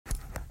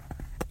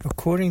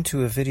According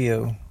to a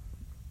video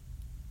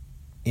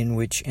in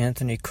which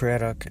Anthony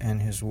Craddock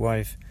and his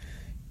wife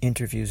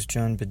interviews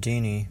John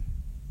Bedini,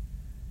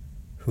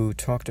 who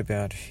talked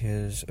about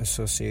his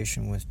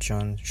association with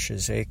John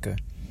Shizeika.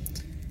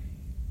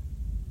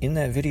 In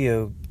that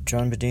video,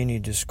 John Bedini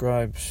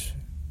describes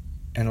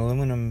an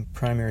aluminum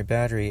primary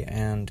battery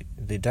and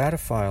the data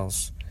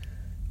files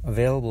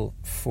available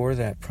for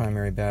that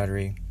primary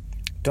battery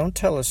don't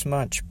tell us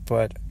much,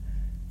 but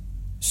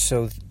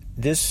so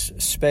this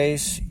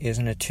space is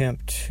an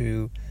attempt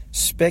to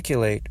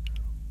speculate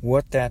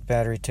what that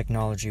battery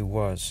technology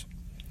was.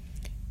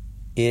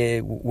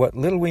 What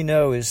little we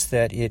know is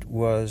that it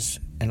was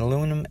an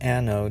aluminum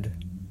anode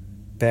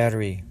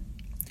battery,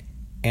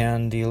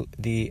 and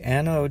the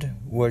anode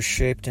was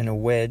shaped in a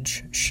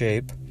wedge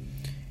shape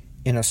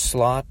in a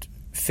slot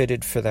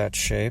fitted for that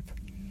shape,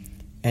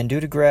 and due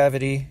to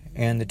gravity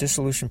and the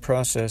dissolution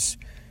process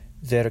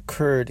that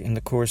occurred in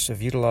the course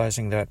of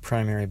utilizing that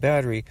primary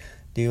battery,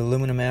 the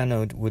aluminum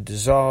anode would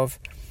dissolve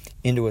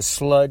into a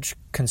sludge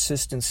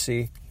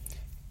consistency,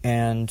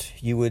 and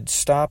you would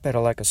stop at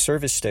a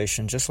service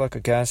station, just like a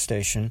gas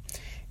station,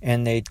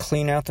 and they'd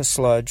clean out the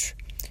sludge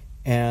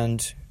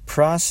and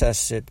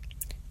process it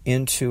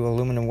into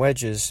aluminum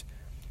wedges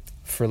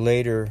for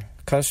later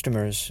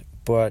customers.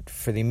 But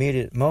for the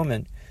immediate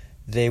moment,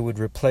 they would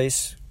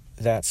replace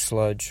that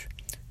sludge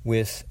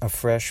with a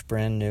fresh,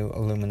 brand new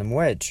aluminum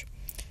wedge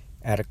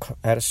at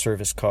a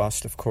service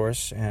cost, of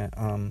course,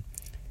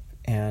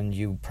 and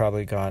you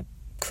probably got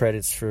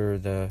credits for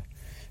the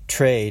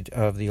trade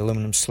of the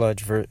aluminum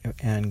sludge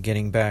and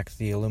getting back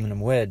the aluminum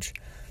wedge.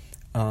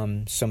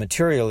 So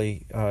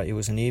materially, it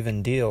was an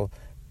even deal,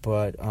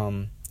 but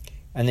and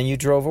then you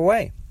drove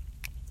away.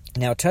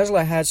 Now,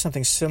 Tesla had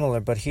something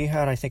similar, but he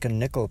had, I think, a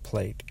nickel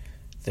plate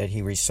that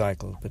he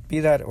recycled,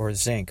 or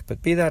zinc,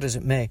 but be that as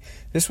it may,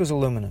 this was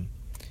aluminum.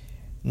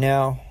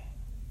 Now,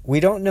 we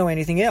don't know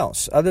anything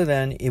else other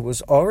than it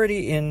was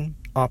already in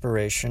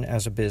operation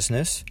as a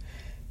business,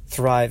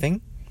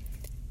 thriving,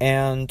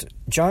 and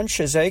John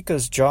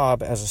Shizeika's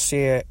job as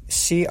a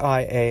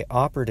CIA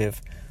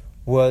operative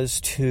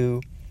was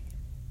to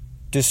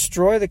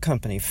destroy the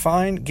company,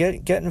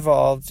 get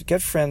involved,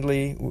 get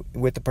friendly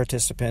with the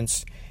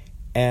participants,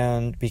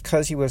 and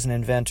because he was an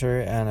inventor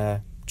and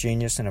a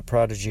genius and a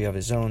prodigy of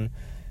his own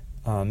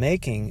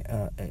making,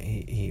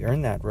 he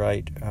earned that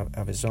right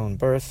of his own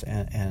birth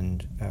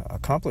and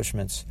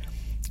accomplishments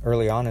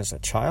early on as a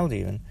child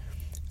even.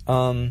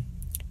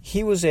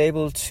 He was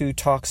able to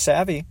talk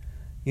savvy,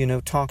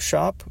 talk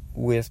shop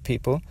with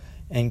people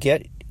and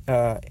get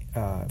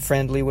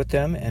friendly with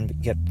them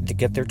and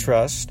get their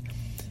trust.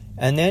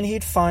 And then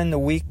he'd find the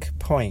weak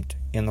point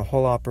in the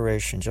whole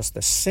operation, just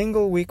the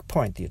single weak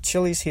point, the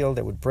Achilles heel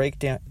that would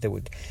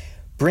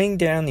bring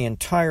down the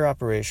entire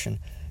operation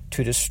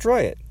to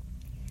destroy it.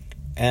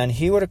 And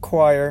he would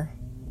acquire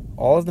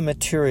all of the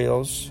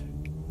materials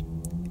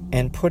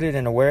and put it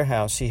in a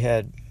warehouse. He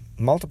had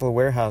multiple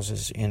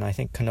warehouses in, I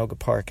think, Canoga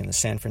Park in the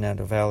San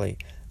Fernando Valley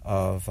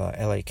of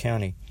L.A.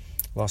 County,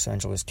 Los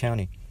Angeles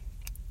County,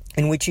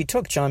 in which he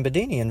took John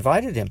Bedini,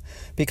 invited him,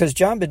 because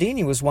John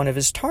Bedini was one of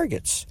his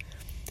targets.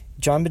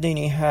 John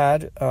Bedini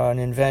had an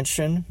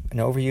invention, an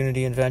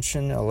over-unity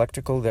invention,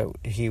 electrical, that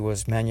he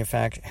was had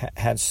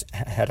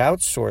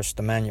outsourced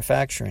the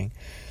manufacturing.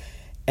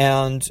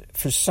 And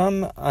for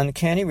some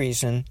uncanny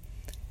reason,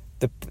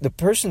 the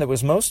person that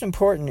was most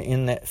important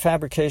in the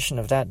fabrication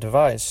of that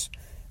device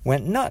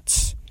went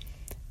nuts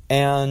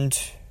and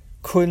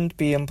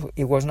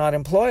it was not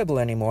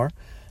employable anymore,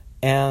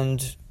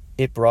 and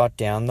it brought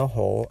down the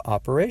whole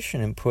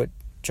operation and put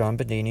John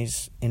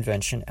Bedini's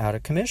invention out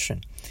of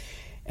commission.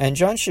 And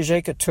John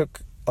Shizeika took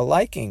a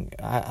liking,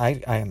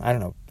 I don't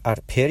know, out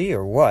of pity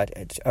or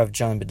what, of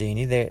John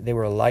Bedini. They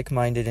were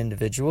like-minded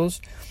individuals,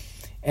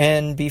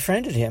 and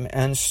befriended him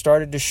and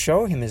started to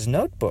show him his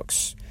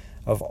notebooks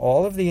of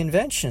all of the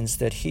inventions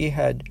that he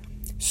had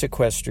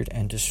sequestered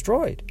and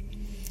destroyed.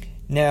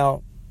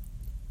 Now,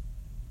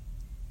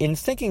 in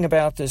thinking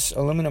about this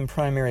aluminum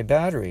primary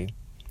battery,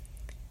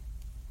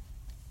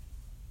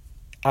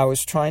 I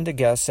was trying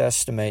to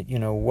estimate,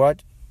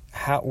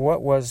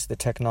 what was the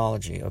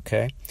technology,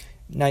 okay?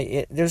 Now,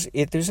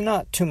 there's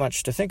not too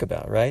much to think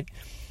about, right?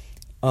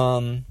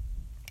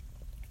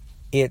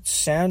 It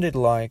sounded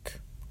like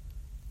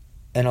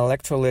an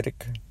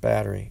electrolytic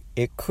battery.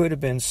 It could have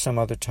been some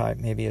other type,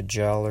 maybe a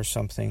gel or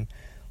something,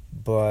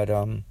 but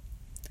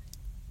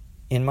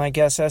in my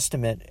guess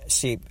estimate,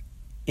 see,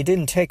 it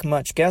didn't take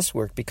much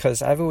guesswork,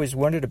 because I've always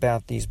wondered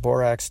about these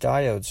borax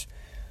diodes.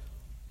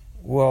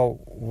 Well,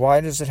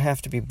 why does it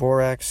have to be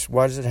borax?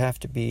 Why does it have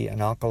to be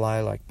an alkali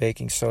like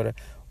baking soda?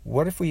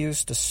 What if we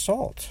used a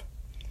salt?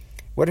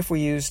 What if we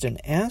used an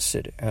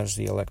acid as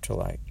the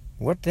electrolyte?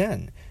 What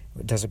then?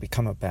 Does it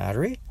become a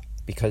battery?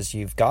 Because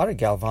you've got a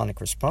galvanic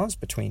response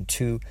between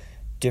two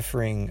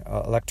differing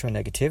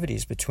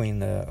electronegativities between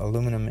the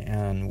aluminum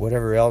and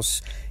whatever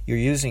else you're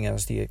using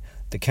as the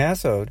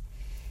cathode.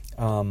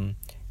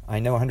 I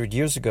know 100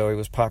 years ago it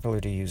was popular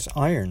to use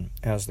iron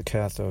as the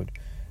cathode.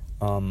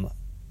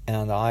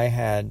 and I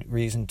had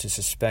reason to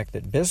suspect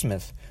that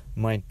bismuth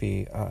might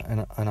be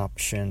an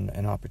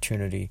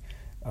opportunity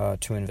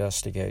to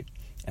investigate.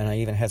 And I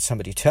even had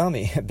somebody tell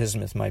me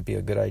bismuth might be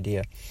a good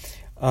idea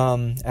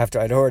after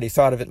I'd already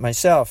thought of it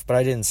myself, but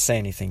I didn't say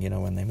anything,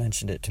 when they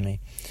mentioned it to me.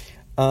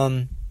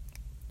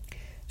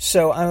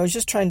 So I was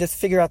just trying to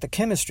figure out the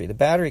chemistry, the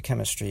battery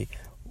chemistry.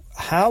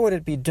 How would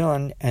it be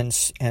done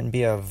and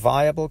be a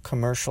viable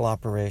commercial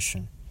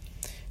operation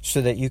so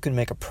that you can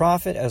make a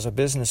profit as a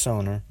business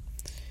owner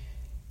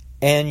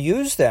and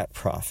use that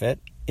profit,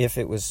 if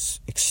it was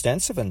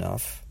extensive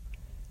enough,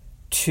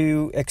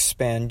 to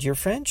expand your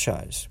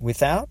franchise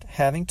without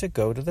having to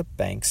go to the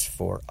banks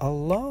for a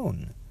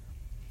loan?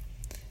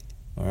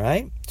 All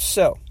right?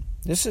 So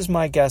this is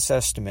my guess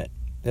estimate.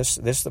 This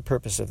is the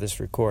purpose of this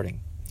recording.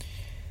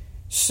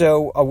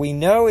 So we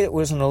know it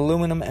was an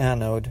aluminum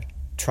anode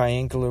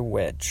triangular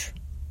wedge.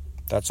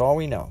 That's all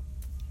we know.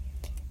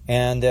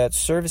 And that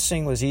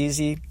servicing was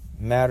easy,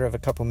 matter of a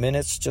couple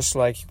minutes, just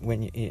like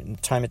the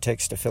time it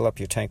takes to fill up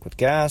your tank with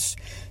gas.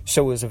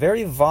 So it was a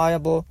very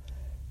viable,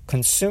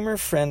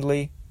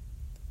 consumer-friendly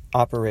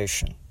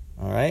operation.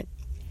 All right?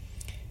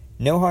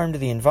 No harm to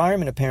the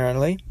environment,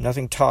 apparently.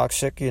 Nothing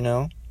toxic,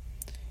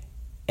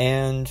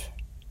 And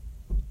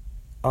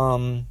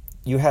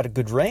you had a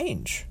good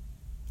range.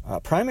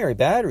 Primary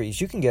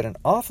batteries, you can get an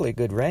awfully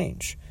good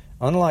range,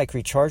 unlike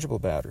rechargeable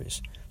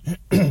batteries.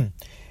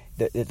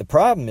 The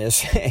problem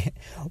is,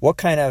 what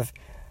kind of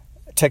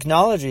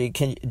technology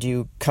do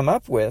you come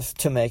up with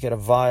to make it a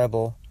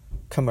viable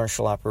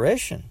commercial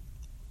operation?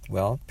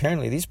 Well,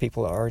 apparently these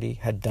people already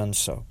had done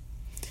so.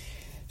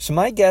 So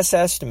my guess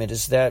estimate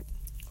is that,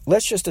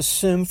 let's just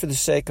assume for the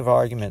sake of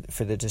argument,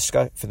 for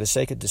the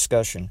sake of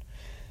discussion,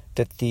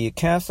 that the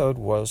cathode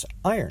was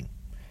iron,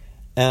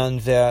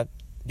 and that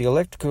the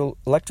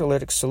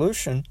electrolytic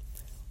solution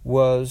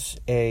was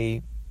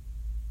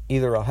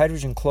either a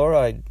hydrogen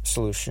chloride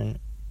solution,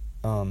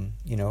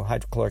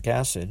 hydrochloric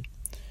acid,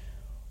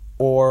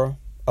 or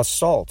a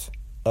salt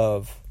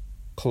of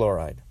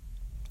chloride.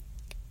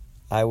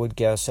 I would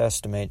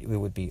estimate it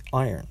would be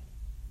iron,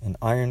 an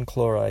iron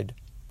chloride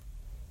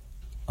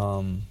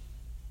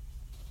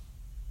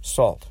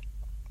salt.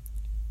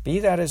 Be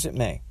that as it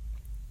may,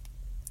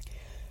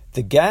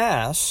 the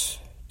gas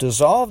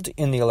dissolved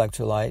in the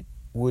electrolyte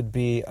would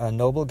be a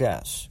noble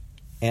gas,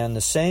 and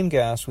the same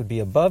gas would be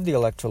above the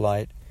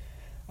electrolyte,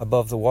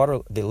 above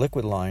the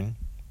liquid line,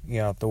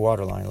 the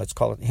water line, let's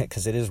call it,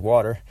 because it is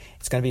water.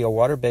 It's going to be a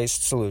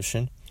water-based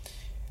solution.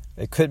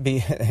 It could be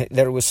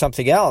that it was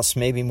something else,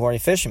 maybe more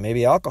efficient,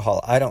 maybe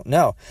alcohol, I don't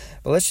know.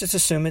 But let's just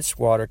assume it's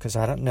water, because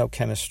I don't know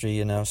chemistry,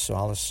 so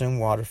I'll assume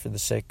water for the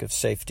sake of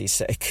safety's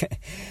sake.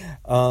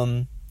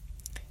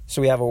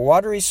 So we have a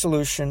watery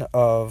solution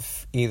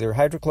of either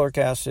hydrochloric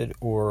acid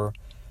or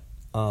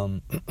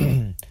iron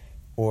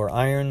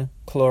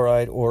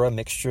chloride, or a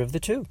mixture of the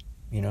two,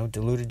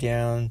 diluted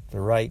down, the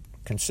right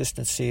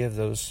consistency of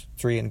those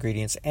three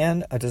ingredients,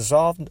 and a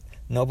dissolved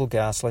noble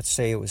gas. Let's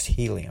say it was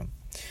helium.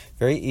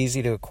 Very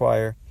easy to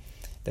acquire.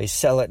 They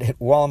sell it at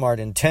Walmart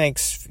in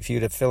tanks for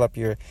you to fill up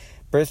your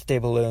birthday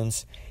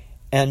balloons.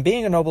 And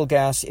being a noble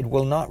gas, it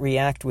will not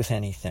react with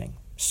anything.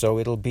 So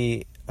it'll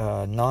be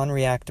a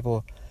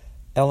non-reactable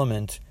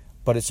element,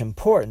 but it's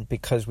important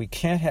because we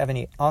can't have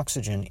any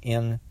oxygen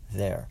in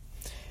there.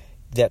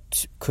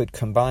 That could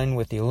combine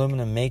with the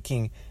aluminum,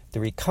 making the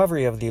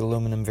recovery of the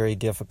aluminum very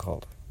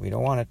difficult. We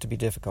don't want it to be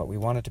difficult. We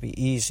want it to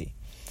be easy.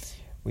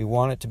 We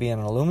want it to be an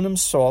aluminum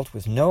salt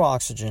with no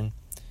oxygen,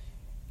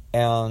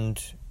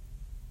 and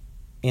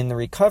in the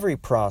recovery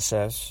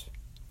process,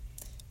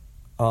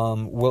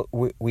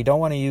 we don't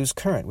want to use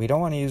current. We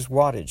don't want to use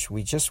wattage.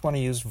 We just want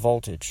to use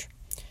voltage.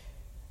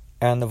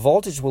 And the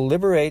voltage will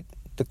liberate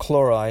the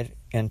chloride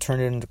and turn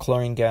it into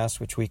chlorine gas,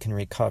 which we can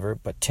recover,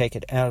 but take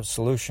it out of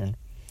solution.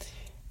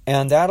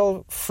 And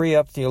that'll free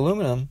up the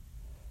aluminum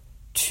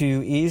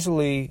to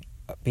easily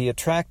be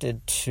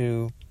attracted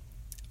to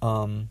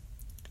a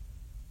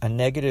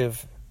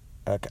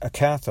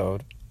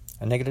cathode,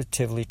 a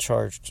negatively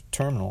charged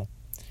terminal,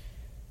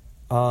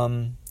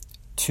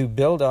 to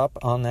build up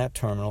on that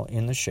terminal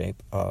in the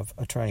shape of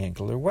a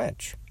triangular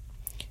wedge.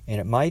 And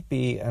it might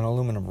be an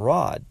aluminum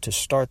rod to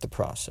start the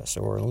process,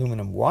 or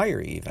aluminum wire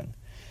even,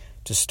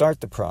 to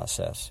start the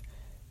process,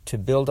 to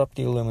build up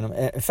the aluminum.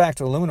 In fact,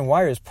 aluminum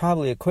wire is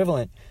probably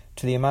equivalent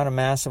to the amount of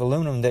mass of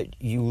aluminum that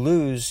you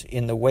lose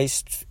in the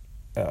wastefulness,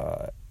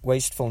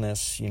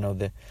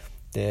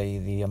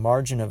 the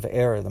margin of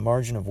error, the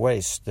margin of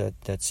waste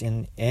that's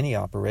in any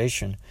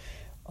operation.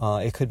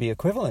 It could be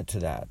equivalent to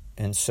that.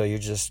 And so you're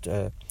just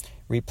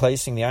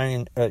replacing the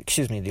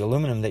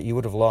aluminum that you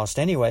would have lost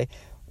anyway,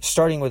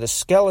 starting with a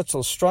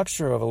skeletal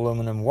structure of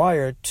aluminum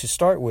wire to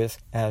start with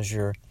as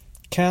your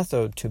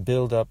cathode, to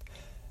build up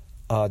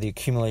the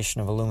accumulation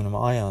of aluminum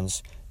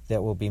ions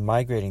that will be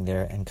migrating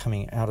there and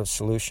coming out of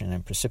solution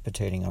and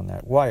precipitating on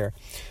that wire,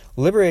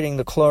 liberating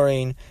the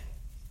chlorine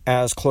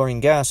as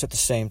chlorine gas at the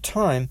same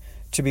time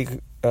to be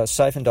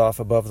siphoned off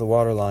above the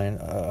water line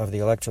of the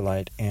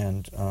electrolyte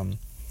and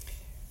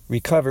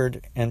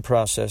recovered and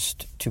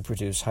processed to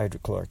produce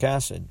hydrochloric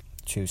acid.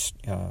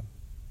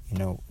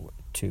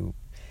 to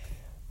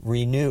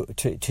renew,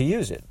 to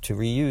use it, to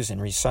reuse and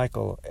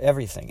recycle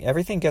everything.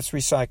 Everything gets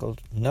recycled.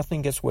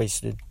 Nothing gets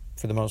wasted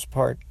for the most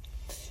part.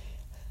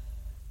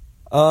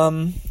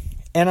 And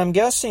I'm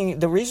guessing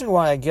the reason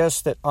why I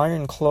guess that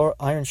iron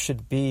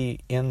should be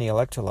in the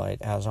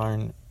electrolyte as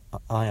iron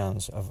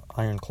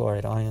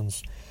chloride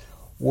ions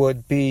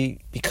would be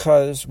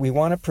because we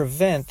want to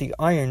prevent the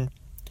iron.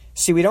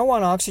 See, we don't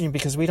want oxygen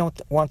because we don't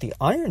want the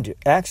iron to.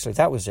 Actually,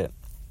 that was it.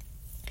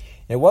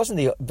 It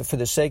wasn't for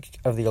the sake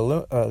of the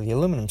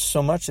aluminum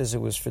so much as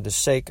it was for the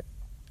sake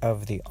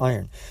of the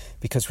iron,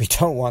 because we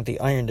don't want the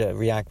iron to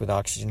react with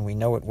oxygen. We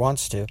know it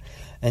wants to,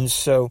 and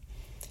so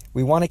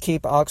we want to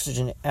keep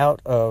oxygen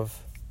out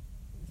of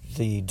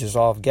the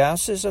dissolved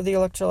gases of the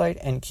electrolyte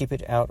and keep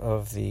it out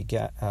of the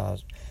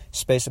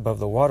space above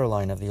the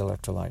waterline of the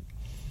electrolyte.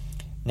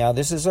 Now,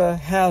 this is a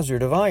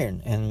hazard of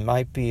iron and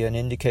might be an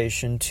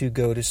indication to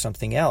go to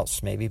something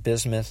else, maybe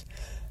bismuth.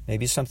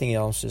 Maybe something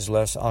else is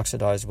less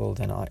oxidizable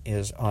than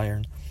is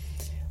iron.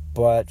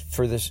 But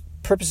for the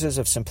purposes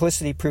of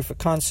simplicity, proof of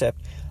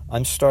concept,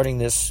 I'm starting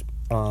this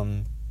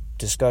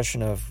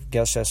discussion of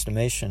guess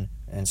estimation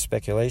and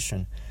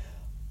speculation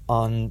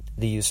on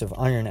the use of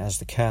iron as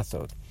the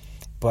cathode.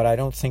 But I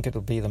don't think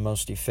it'll be the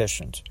most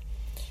efficient.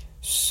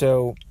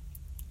 So,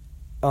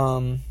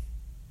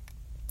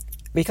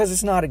 because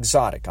it's not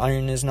exotic.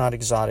 Iron is not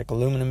exotic.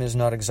 Aluminum is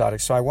not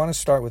exotic. So I want to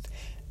start with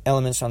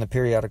elements on the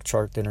periodic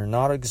chart that are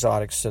not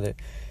exotic, so that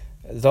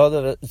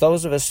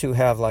those of us who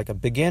have like a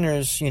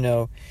beginner's,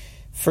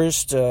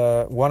 first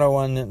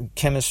 101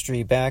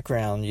 chemistry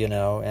background,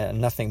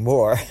 and nothing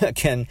more,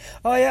 can,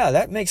 oh yeah,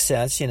 that makes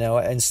sense,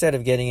 instead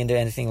of getting into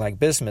anything like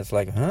bismuth,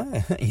 like,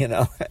 we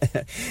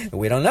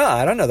don't know.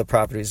 I don't know the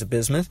properties of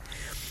bismuth.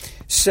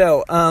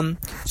 So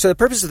the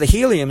purpose of the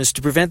helium is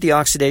to prevent the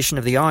oxidation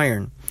of the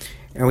iron,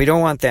 and we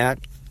don't want that.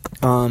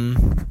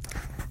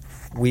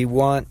 We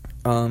want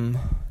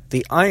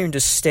the iron to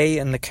stay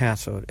in the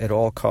cathode at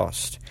all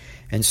cost.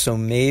 And so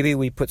maybe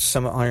we put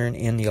some iron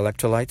in the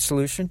electrolyte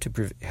solution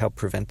to help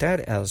prevent that,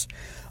 as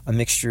a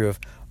mixture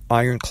of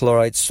iron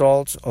chloride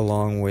salts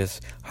along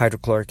with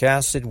hydrochloric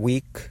acid,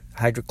 weak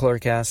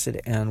hydrochloric acid,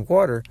 and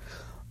water,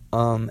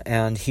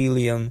 and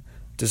helium,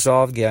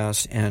 dissolved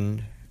gas,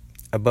 and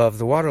above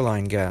the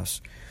waterline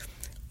gas.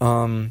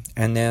 And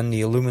then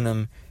the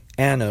aluminum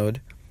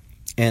anode,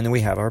 and then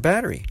we have our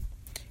battery.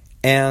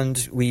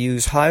 And we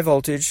use high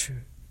voltage,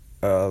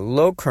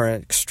 low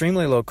current,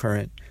 extremely low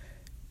current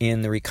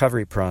in the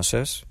recovery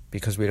process,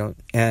 because we don't,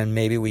 and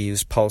maybe we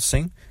use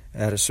pulsing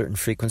at a certain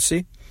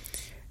frequency,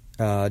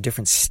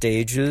 different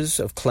stages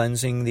of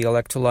cleansing the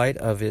electrolyte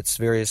of its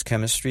various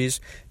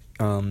chemistries.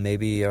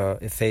 Maybe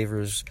it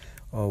favors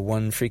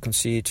one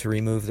frequency to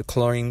remove the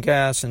chlorine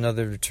gas,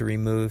 another to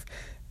remove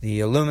the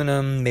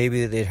aluminum.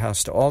 Maybe it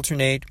has to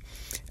alternate.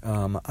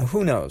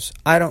 Who knows?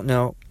 I don't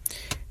know.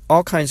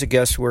 All kinds of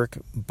guesswork,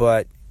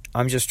 but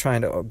I'm just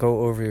trying to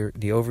go over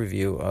the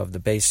overview of the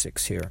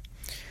basics here.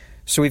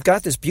 So we've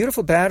got this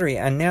beautiful battery,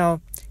 and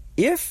now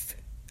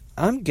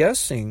I'm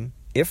guessing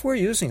if we're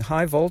using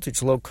high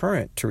voltage, low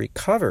current to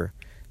recover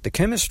the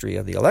chemistry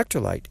of the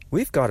electrolyte,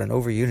 we've got an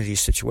over-unity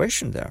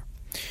situation there,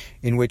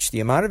 in which the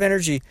amount of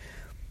energy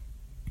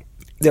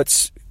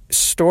that's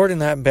stored in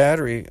that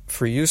battery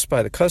for use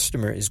by the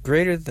customer is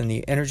greater than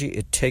the energy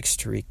it takes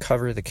to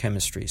recover the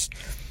chemistries.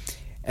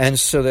 And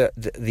so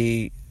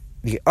the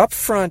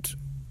upfront,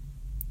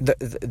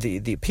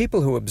 the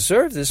people who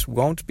observe this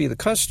won't be the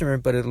customer,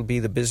 but it'll be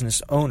the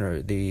business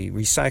owner, the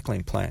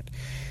recycling plant.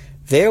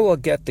 They will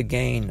get the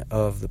gain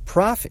of the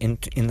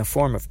profit in the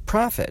form of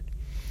profit,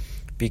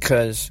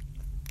 because,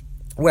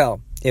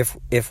 well,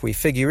 if we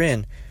figure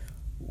in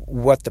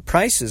what the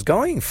price is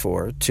going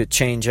for to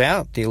change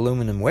out the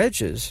aluminum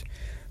wedges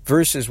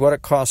versus what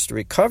it costs to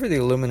recover the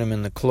aluminum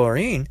and the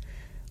chlorine,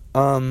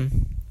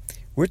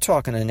 we're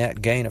talking a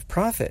net gain of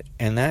profit,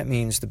 and that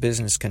means the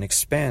business can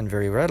expand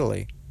very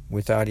readily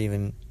without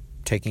even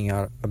taking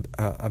out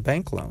a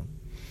bank loan,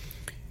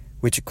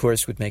 which of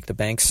course would make the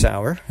bank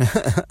sour,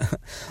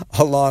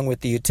 along with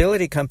the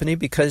utility company,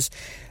 because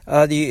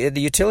the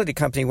utility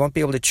company won't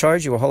be able to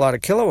charge you a whole lot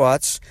of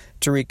kilowatts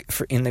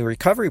in the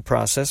recovery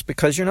process,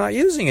 because you're not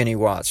using any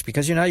watts,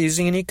 because you're not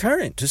using any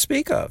current to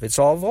speak of. It's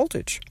all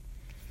voltage.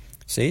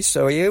 See,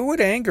 so it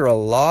would anger a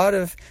lot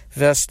of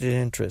vested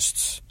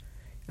interests.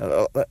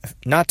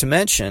 Not to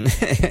mention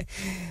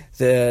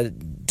the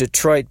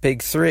Detroit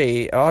Big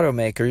Three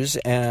automakers,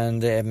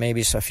 and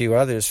maybe a few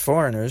others,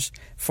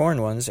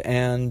 foreign ones,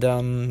 and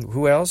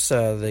who else?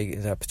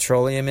 The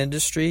petroleum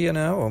industry,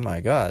 Oh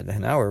my God,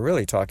 now we're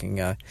really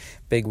talking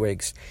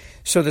bigwigs.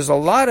 So there's a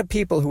lot of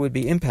people who would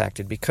be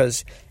impacted,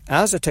 because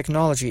as a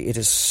technology, it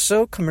is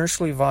so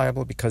commercially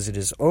viable, because it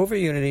is over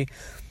unity.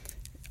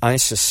 I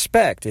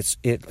suspect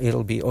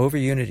it'll be over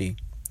unity.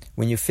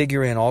 When you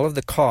figure in all of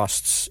the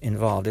costs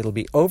involved, it'll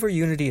be over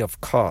unity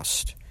of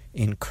cost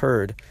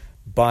incurred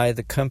by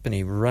the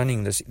company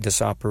running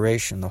this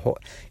operation.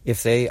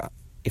 If they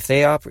don't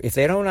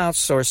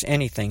outsource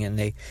anything and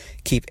they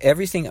keep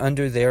everything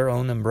under their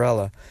own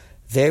umbrella,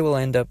 they will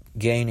end up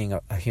gaining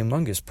a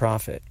humongous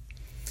profit.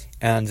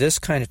 And this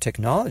kind of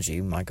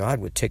technology, my God,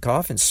 would take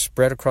off and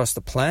spread across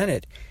the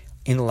planet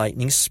in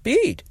lightning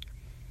speed.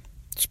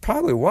 It's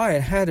probably why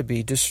it had to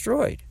be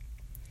destroyed.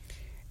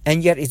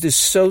 And yet it is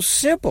so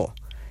simple.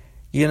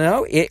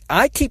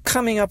 I keep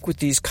coming up with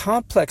these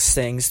complex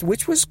things,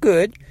 which was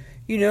good.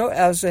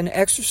 As an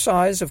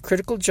exercise of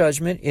critical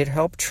judgment, it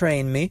helped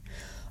train me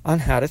on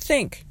how to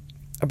think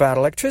about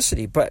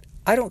electricity. But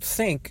I don't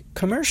think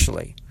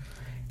commercially.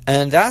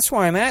 And that's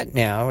where I'm at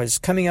now, is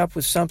coming up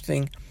with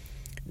something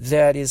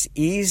that is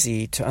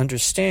easy to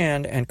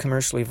understand and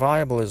commercially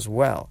viable as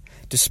well,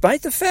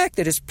 despite the fact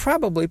that it's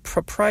probably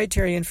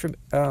proprietary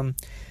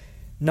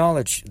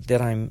knowledge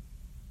that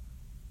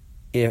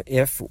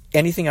if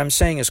anything I'm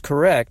saying is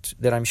correct,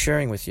 that I'm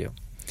sharing with you.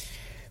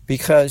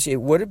 Because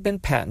it would have been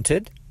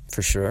patented,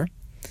 for sure.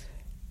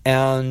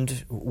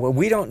 And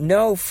we don't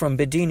know from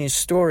Bedini's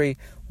story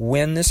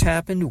when this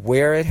happened,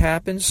 where it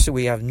happened, so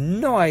we have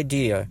no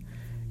idea,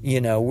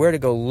 where to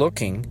go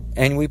looking,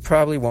 and we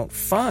probably won't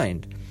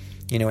find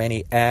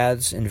any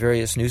ads in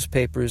various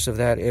newspapers of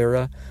that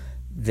era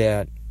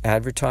that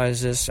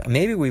advertise this.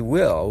 Maybe we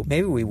will,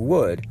 maybe we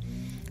would,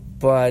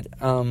 but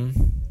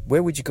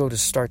where would you go to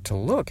start to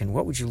look, and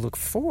what would you look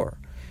for?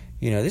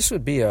 This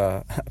would be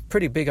a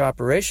pretty big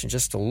operation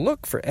just to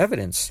look for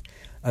evidence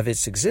of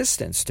its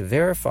existence, to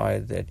verify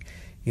that,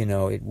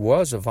 it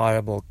was a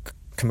viable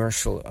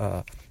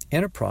commercial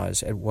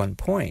enterprise at one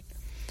point.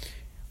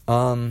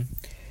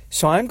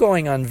 So I'm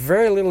going on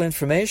very little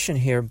information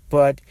here,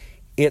 but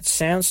it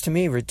sounds to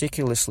me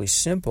ridiculously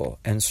simple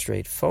and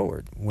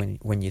straightforward.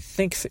 When you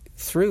think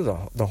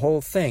through the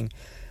whole thing,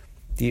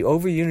 the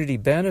over-unity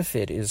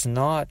benefit is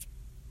not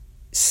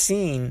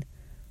seen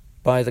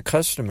by the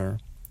customer.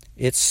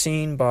 It's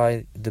seen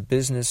by the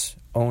business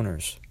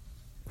owners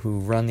who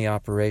run the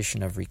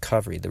operation of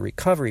recovery. The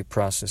recovery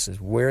process is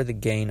where the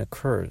gain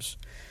occurs.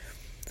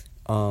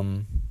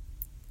 In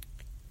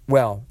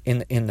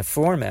the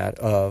format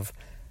of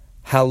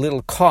how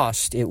little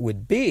cost it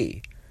would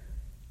be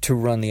to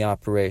run the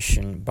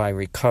operation by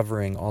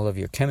recovering all of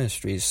your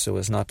chemistries so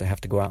as not to have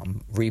to go out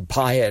and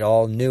rebuy it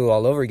all new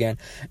all over again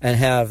and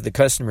have the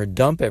customer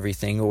dump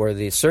everything or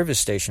the service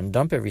station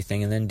dump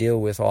everything and then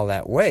deal with all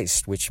that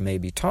waste, which may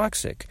be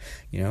toxic,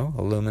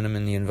 aluminum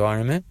in the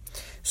environment.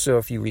 So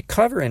if you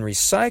recover and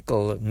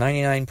recycle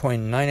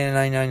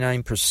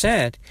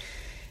 99.9999%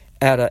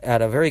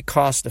 at a very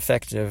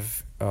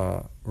cost-effective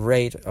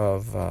rate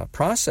of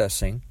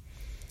processing,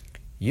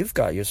 you've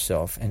got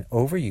yourself an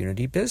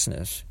over-unity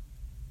business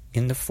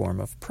in the form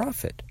of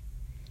profit.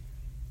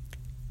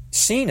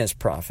 Seen as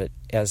profit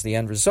as the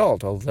end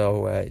result,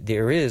 although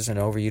there is an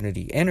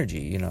over-unity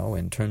energy,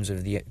 in terms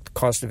of the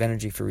cost of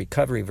energy for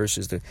recovery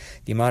versus the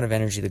amount of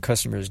energy the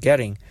customer is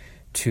getting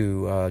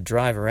to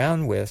drive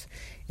around with.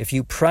 If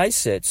you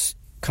price it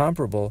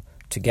comparable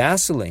to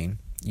gasoline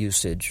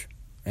usage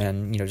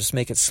and, just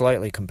make it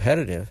slightly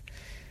competitive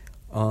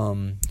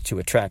to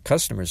attract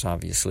customers,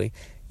 obviously,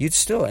 you'd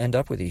still end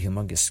up with a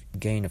humongous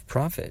gain of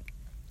profit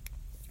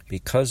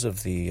because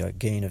of the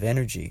gain of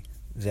energy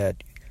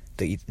that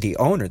the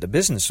owner, the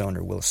business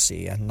owner, will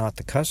see and not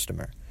the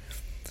customer.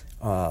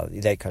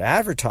 They could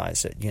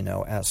advertise it,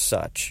 as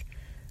such,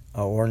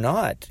 or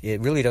not.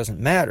 It really doesn't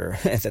matter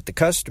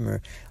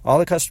that all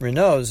the customer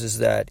knows is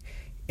that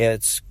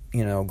it's,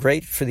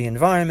 great for the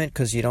environment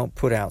because you don't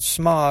put out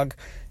smog,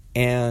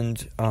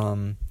 and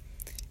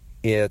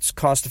it's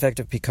cost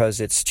effective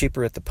because it's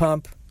cheaper at the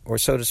pump, or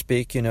so to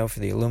speak, for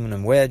the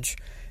aluminum wedge.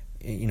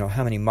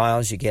 How many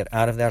miles you get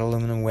out of that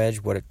aluminum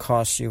wedge, what it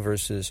costs you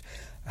versus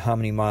how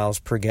many miles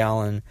per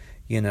gallon,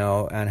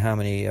 and how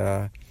many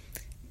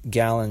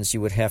gallons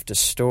you would have to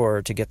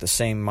store to get the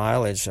same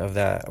mileage of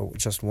that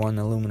just one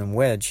aluminum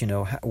wedge.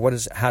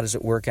 How does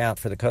it work out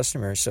for the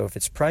customer? So if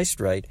it's priced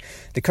right,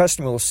 the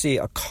customer will see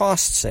a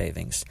cost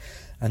savings,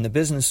 and the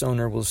business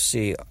owner will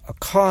see a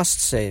cost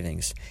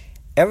savings.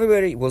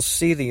 Everybody will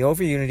see the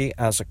over-unity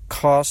as a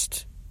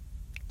cost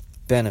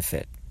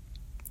benefit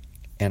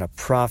and a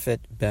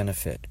profit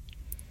benefit.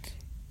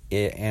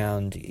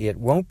 And it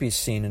won't be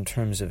seen in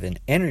terms of an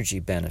energy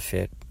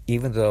benefit,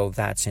 even though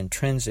that's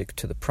intrinsic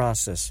to the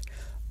process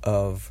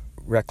of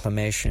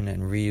reclamation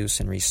and reuse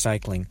and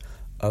recycling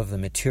of the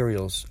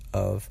materials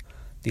of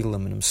the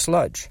aluminum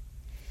sludge.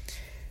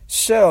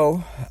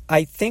 So,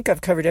 I think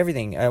I've covered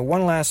everything.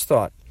 One last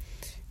thought.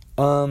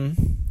 I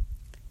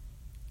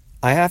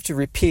have to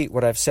repeat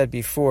what I've said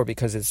before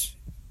because it's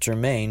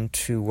germane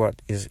to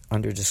what is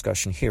under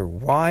discussion here.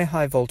 Why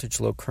high voltage,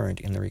 low current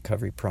in the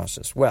recovery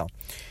process? Well,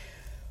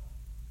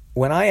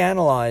 when I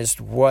analyzed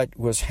what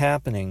was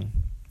happening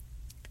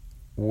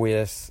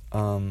with,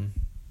 I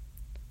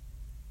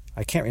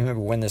can't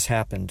remember when this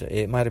happened,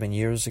 it might have been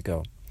years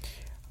ago,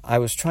 I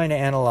was trying to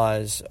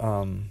analyze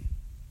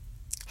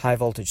high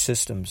voltage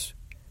systems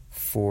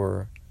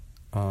for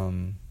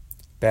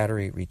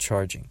battery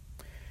recharging.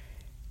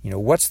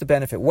 What's the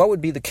benefit? What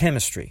would be the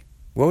chemistry?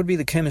 What would be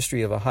the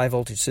chemistry of a high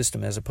voltage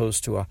system as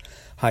opposed to a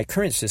high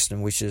current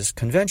system, which is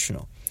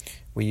conventional?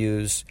 We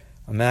use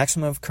a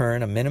maximum of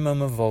current, a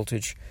minimum of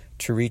voltage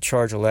to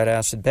recharge a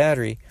lead-acid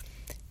battery,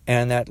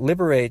 and that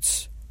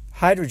liberates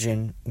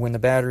hydrogen when the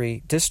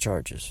battery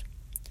discharges.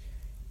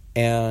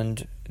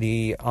 And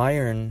the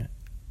iron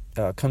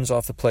comes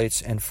off the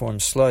plates and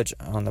forms sludge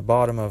on the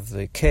bottom of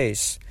the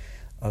case,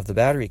 of the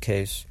battery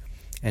case,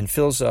 and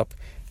fills up.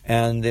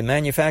 And the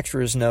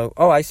manufacturers know,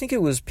 I think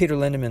it was Peter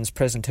Lindemann's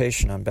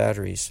presentation on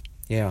batteries.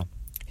 Yeah,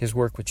 his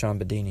work with John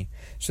Bedini.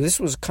 So this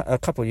was a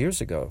couple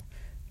years ago,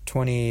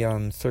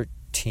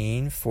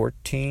 2013,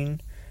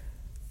 14,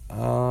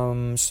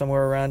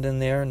 somewhere around in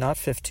there, not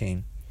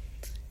 15,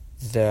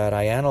 that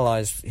I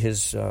analyzed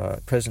his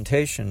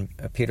presentation,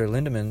 Peter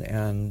Lindemann,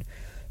 and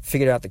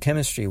figured out the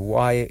chemistry.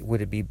 Why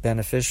would it be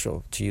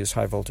beneficial to use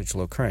high voltage,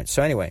 low current?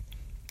 So anyway,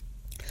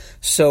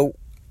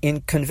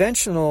 in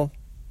conventional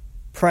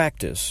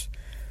practice,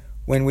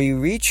 when we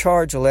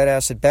recharge a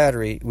lead-acid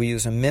battery, we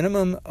use a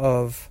minimum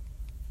of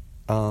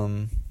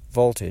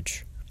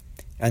voltage,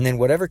 and then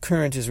whatever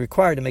current is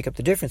required to make up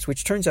the difference,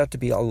 which turns out to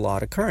be a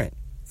lot of current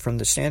from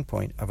the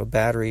standpoint of a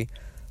battery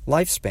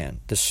lifespan.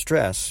 The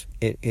stress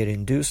it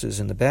induces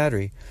in the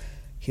battery,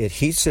 it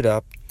heats it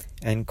up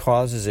and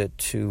causes it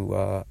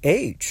to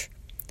age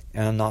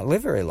and not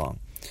live very long.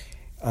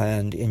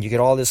 And you get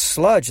all this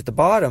sludge at the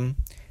bottom,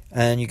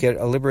 and you get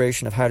a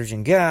liberation of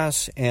hydrogen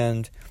gas.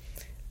 And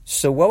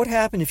so what would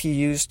happen if you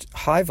used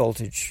high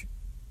voltage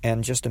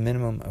and just a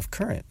minimum of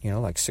current,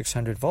 like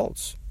 600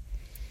 volts?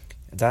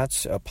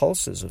 That's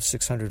pulses of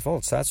 600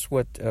 volts. That's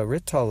what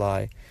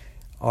Ritali,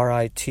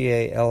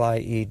 RITALIE.com,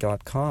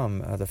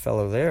 the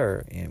fellow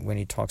there, when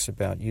he talks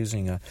about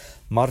using a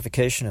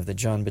modification of the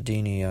John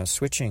Bedini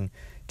switching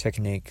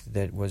technique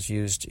that was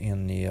used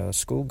in the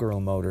schoolgirl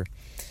motor,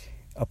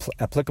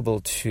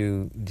 applicable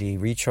to the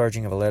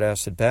recharging of a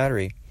lead-acid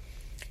battery.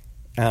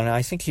 And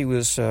I think he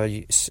was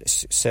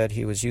said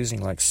he was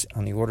using like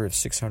on the order of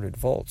 600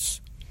 volts.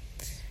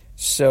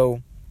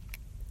 So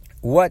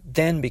what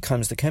then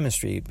becomes the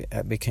chemistry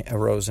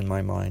arose in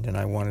my mind, and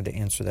I wanted to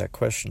answer that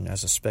question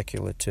as a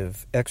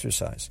speculative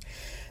exercise.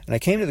 And I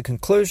came to the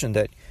conclusion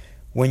that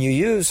when you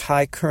use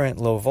high current,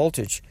 low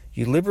voltage,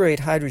 you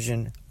liberate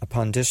hydrogen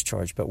upon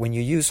discharge. But when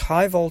you use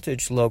high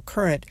voltage, low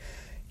current,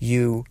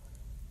 you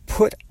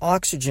put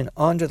oxygen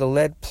onto the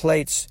lead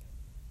plates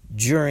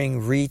during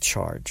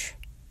recharge,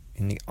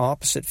 in the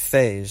opposite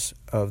phase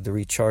of the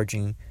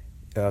recharging,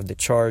 of the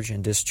charge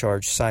and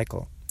discharge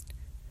cycle,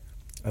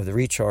 of the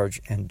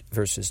recharge and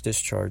versus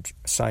discharge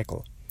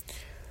cycle.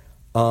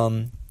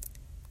 So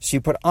you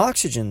put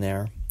oxygen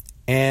there,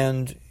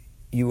 and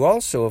you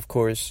also, of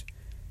course,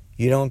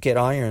 you don't get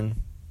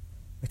iron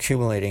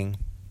accumulating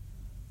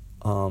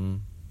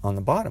on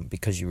the bottom,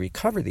 because you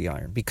recover the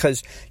iron,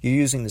 because you're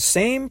using the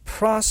same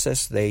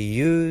process they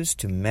use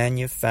to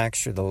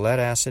manufacture the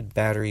lead-acid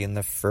battery in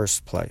the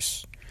first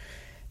place.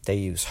 They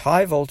use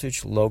high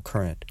voltage, low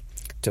current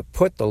to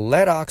put the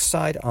lead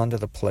oxide onto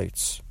the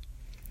plates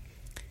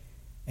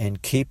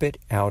and keep it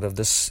out of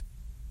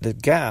the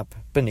gap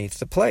beneath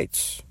the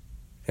plates.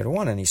 They don't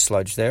want any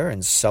sludge there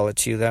and sell it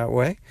to you that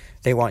way.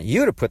 They want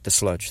you to put the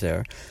sludge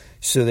there.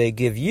 So they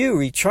give you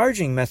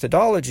recharging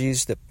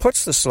methodologies that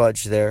puts the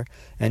sludge there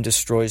and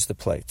destroys the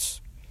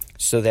plates.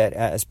 So that,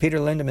 as Peter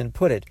Lindemann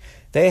put it,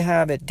 they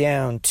have it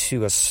down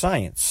to a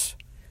science,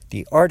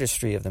 the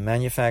artistry of the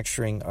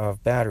manufacturing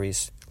of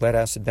batteries,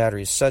 lead-acid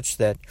batteries, such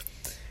that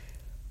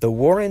the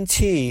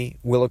warranty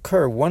will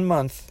occur 1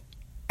 month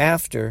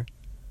after.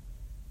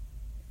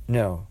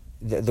 No,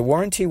 the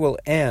warranty will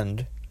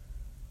end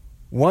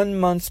 1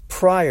 month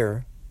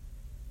prior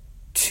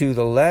to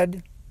the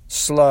lead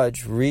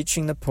sludge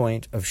reaching the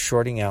point of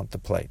shorting out the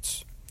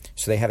plates.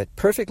 So they have it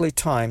perfectly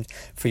timed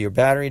for your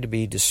battery to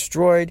be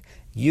destroyed,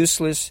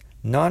 useless,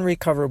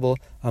 non-recoverable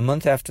a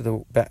month after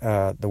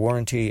the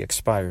warranty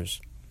expires.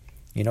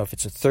 If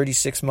it's a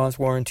 36-month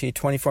warranty,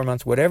 24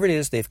 months, whatever it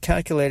is, they've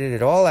calculated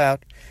it all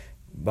out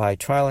by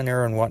trial and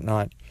error and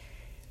whatnot,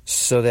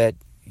 so that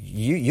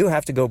you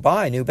have to go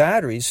buy new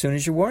batteries as soon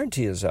as your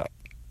warranty is up.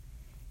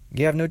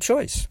 You have no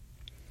choice.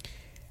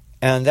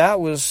 And that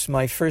was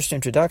my first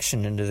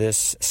introduction into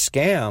this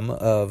scam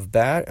of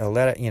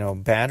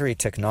battery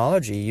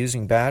technology,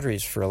 using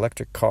batteries for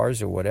electric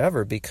cars or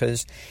whatever,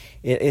 because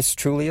it's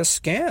truly a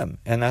scam.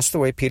 And that's the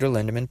way Peter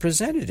Lindemann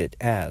presented it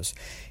as.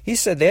 He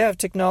said they have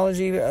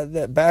technology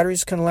that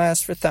batteries can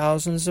last for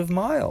thousands of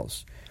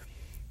miles.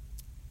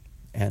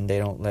 And they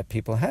don't let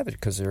people have it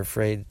because they're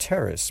afraid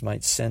terrorists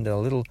might send a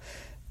little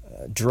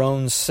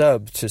drone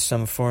sub to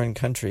some foreign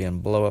country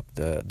and blow up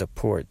the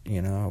port,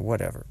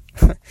 whatever.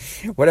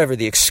 Whatever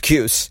the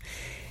excuse.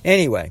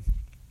 Anyway,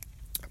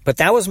 but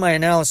that was my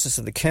analysis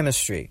of the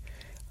chemistry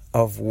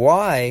of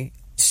why.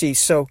 See,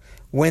 so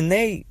when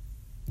they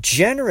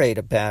generate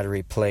a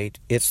battery plate,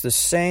 it's the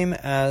same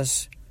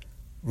as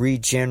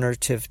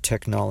regenerative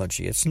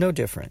technology. It's no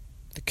different.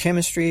 The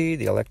chemistry,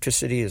 the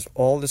electricity is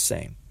all the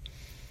same.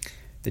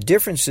 The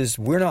difference is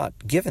we're not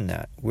given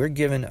that. We're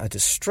given a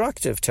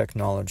destructive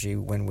technology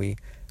when we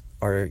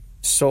are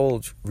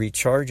sold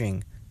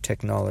recharging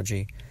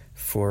technology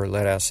for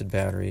lead-acid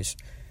batteries,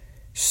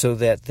 so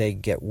that they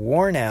get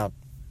worn out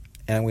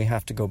and we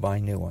have to go buy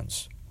new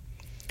ones.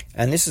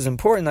 And this is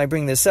important. I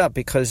bring this up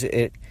because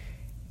it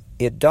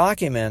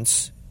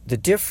documents the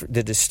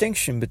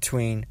distinction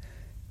between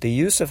the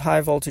use of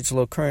high voltage,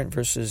 low current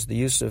versus the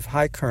use of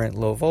high current,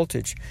 low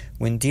voltage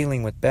when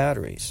dealing with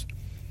batteries.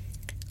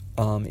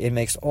 It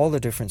makes all the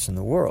difference in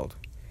the world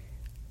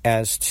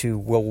as to,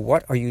 well,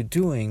 what are you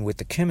doing with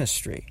the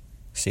chemistry?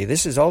 See,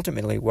 this is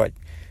ultimately what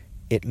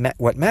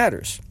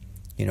matters.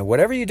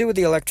 Whatever you do with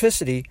the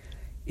electricity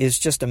is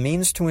just a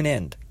means to an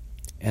end.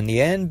 And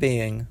the end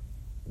being,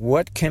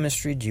 what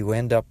chemistry do you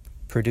end up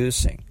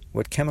producing?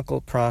 What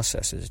chemical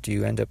processes do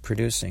you end up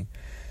producing?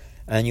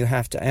 And you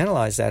have to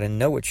analyze that and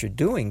know what you're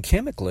doing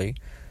chemically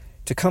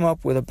to come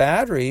up with a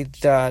battery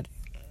that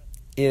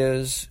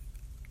is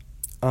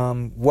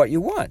what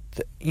you want,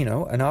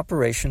 an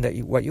operation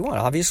what you want.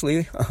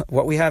 Obviously,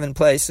 what we have in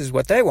place is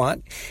what they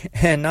want,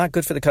 and not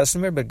good for the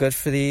customer, but good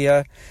for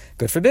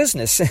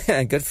business,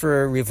 good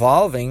for a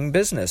revolving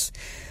business.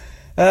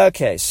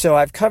 Okay, so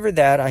I've covered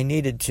that. I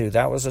needed to.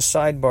 That was a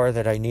sidebar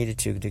that I needed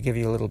to give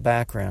you a little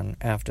background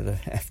after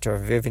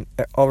I've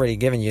already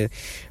given you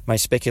my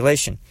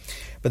speculation.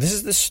 But this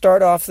is to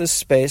start off this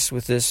space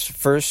with this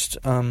first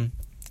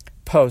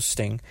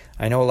posting.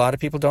 I know a lot of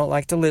people don't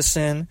like to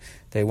listen.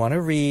 They want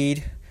to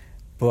read,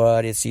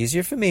 but it's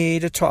easier for me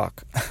to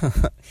talk.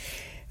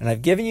 And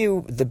I've given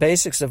you the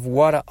basics of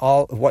what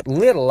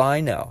little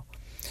I know.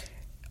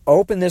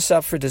 Open this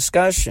up for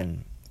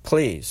discussion,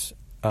 please.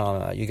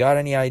 You got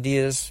any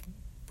ideas?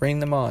 Bring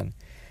them on.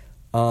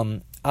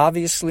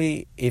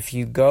 Obviously, if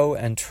you go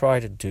and try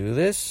to do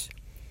this,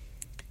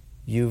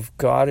 you've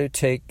got to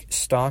take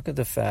stock of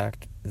the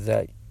fact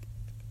that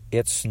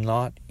it's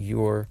not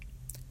your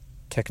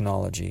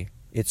technology.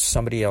 It's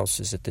somebody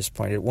else's at this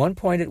point. At one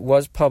point it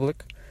was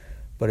public,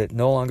 but it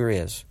no longer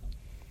is.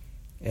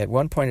 At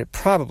one point it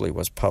probably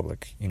was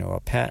public, a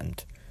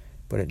patent,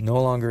 but it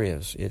no longer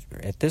is.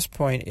 At this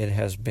point it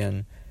has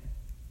been,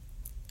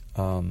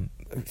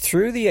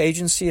 through the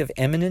agency of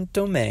eminent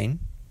domain,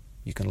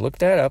 you can look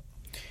that up,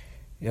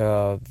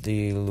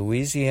 the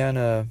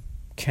Louisiana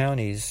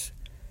counties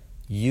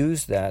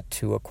used that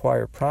to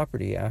acquire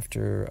property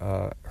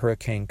after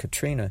Hurricane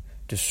Katrina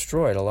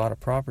destroyed a lot of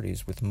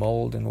properties with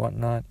mold and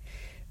whatnot.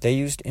 They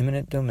used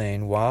eminent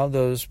domain while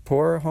those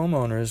poor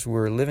homeowners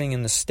were living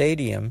in the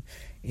stadium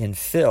in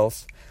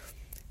filth.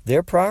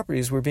 Their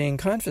properties were being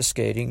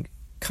confiscated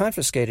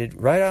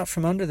right out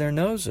from under their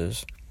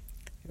noses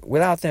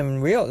without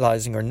them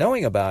realizing or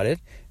knowing about it,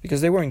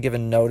 because they weren't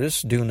given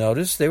due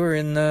notice. They were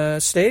in the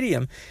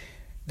stadium.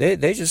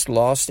 They just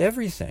lost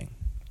everything.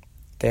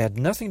 They had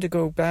nothing to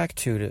go back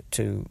to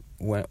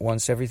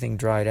once everything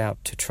dried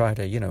out to try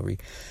to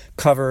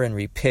recover and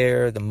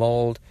repair the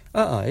mold.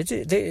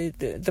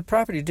 The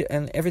property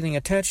and everything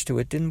attached to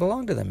it didn't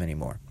belong to them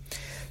anymore.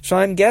 So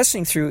I'm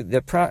guessing through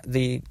the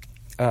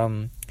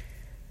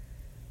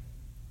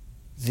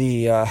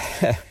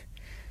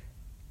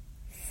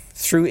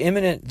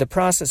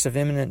process of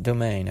eminent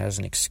domain as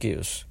an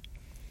excuse,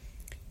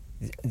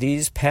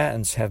 these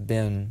patents have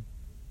been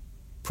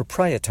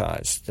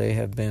proprietized. They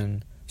have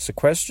been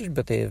sequestered,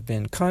 but they have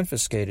been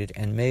confiscated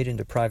and made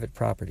into private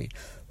property.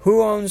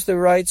 Who owns the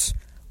rights?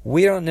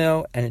 We don't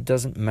know, and it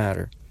doesn't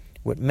matter.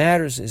 What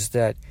matters is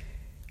that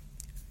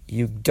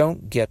you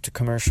don't get to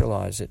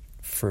commercialize it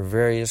for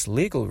various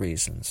legal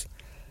reasons,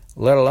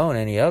 let alone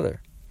any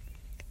other,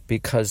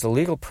 because the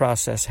legal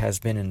process has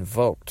been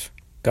invoked.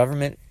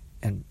 Government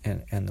and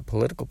the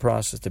political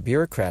process, the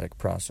bureaucratic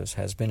process,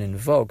 has been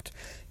invoked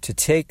to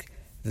take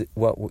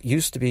what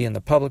used to be in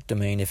the public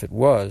domain, if it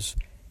was,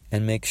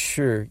 and make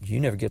sure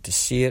you never get to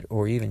see it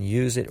or even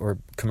use it or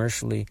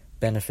commercially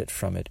benefit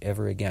from it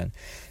ever again.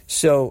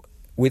 So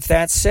with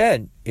that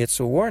said, it's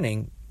a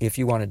warning. If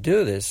you want to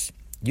do this,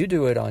 you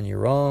do it on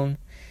your own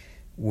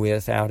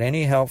without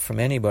any help from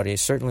anybody,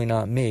 certainly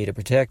not me, to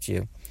protect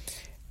you.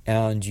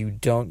 And you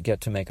don't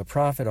get to make a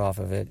profit off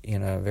of it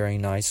in a very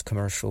nice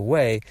commercial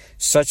way.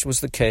 Such was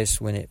the case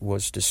when it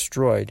was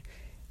destroyed,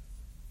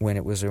 when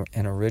it was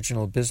an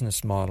original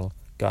business model,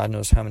 God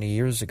knows how many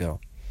years ago,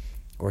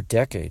 or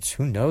decades.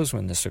 Who knows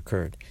when this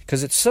occurred?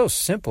 Because it's so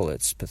simple,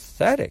 it's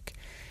pathetic.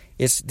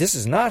 This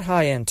is not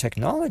high-end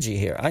technology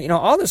here.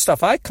 All the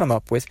stuff I come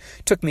up with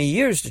took me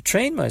years to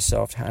train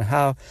myself on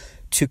how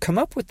to come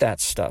up with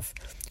that stuff.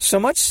 So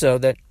much so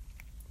that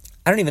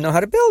I don't even know how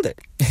to build it.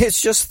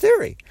 It's just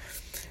theory.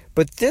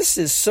 But this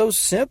is so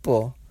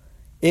simple,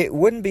 it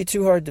wouldn't be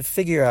too hard to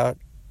figure out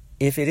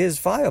if it is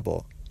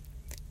viable.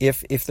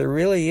 If there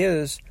really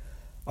is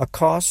a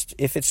cost,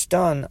 if it's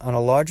done on a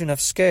large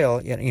enough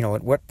scale,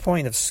 at what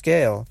point of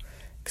scale,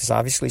 because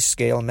obviously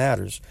scale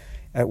matters,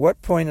 at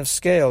what point of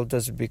scale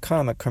does it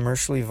become a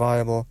commercially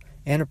viable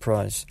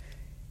enterprise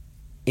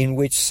in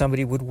which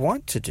somebody would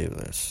want to do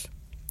this,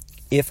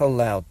 if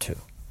allowed to?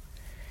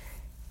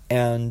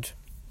 And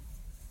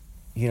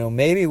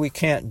maybe we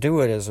can't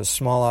do it as a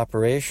small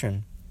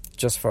operation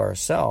just for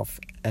ourselves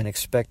and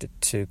expect it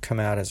to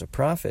come out as a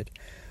profit.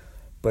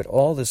 But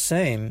all the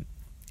same,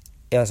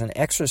 as an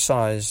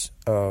exercise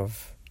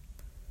of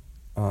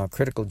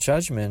critical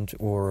judgment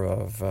or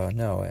of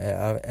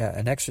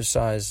an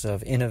exercise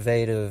of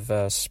innovative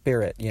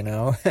spirit,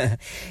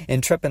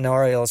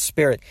 entrepreneurial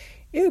spirit.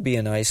 It would be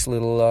a nice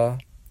little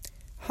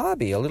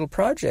hobby, a little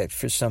project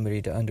for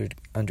somebody to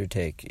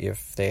undertake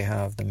if they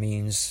have the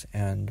means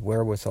and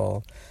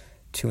wherewithal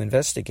to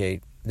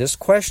investigate this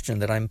question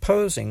that I'm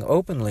posing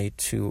openly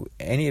to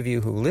any of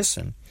you who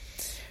listen,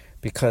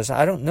 because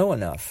I don't know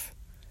enough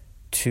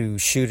to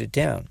shoot it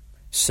down.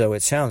 So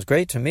it sounds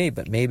great to me,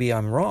 but maybe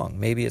I'm wrong.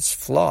 Maybe it's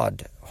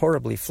flawed,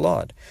 horribly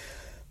flawed.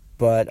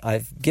 But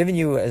I've given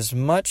you as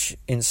much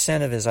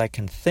incentive as I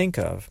can think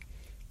of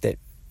that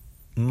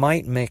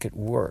might make it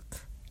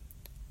work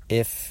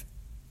if,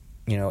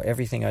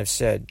 everything I've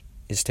said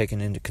is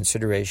taken into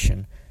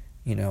consideration,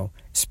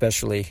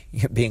 especially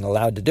being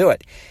allowed to do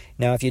it.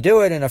 Now, if you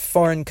do it in a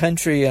foreign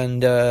country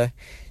and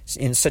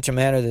in such a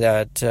manner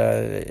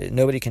that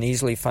nobody can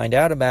easily find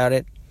out about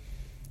it,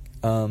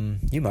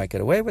 you might get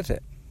away with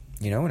it.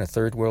 In a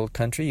third world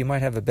country, you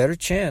might have a better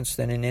chance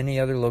than in any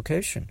other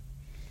location.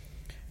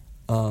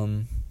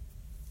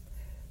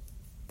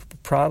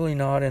 Probably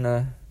not in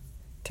a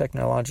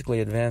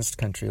technologically advanced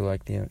country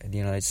like the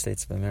United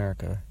States of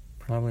America.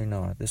 Probably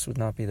not. This would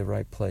not be the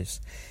right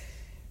place.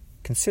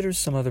 Consider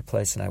some other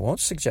place, and I won't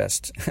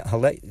suggest. I'll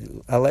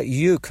let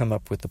you come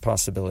up with the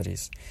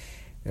possibilities.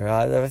 There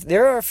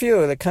are a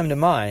few that come to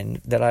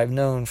mind that I've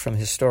known from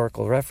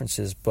historical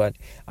references, but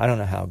I don't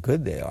know how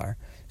good they are.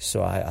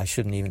 So I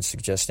shouldn't even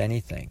suggest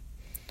anything.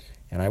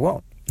 And I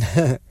won't.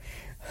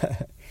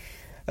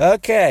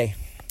 Okay.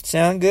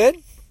 Sound good?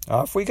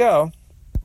 Off we go.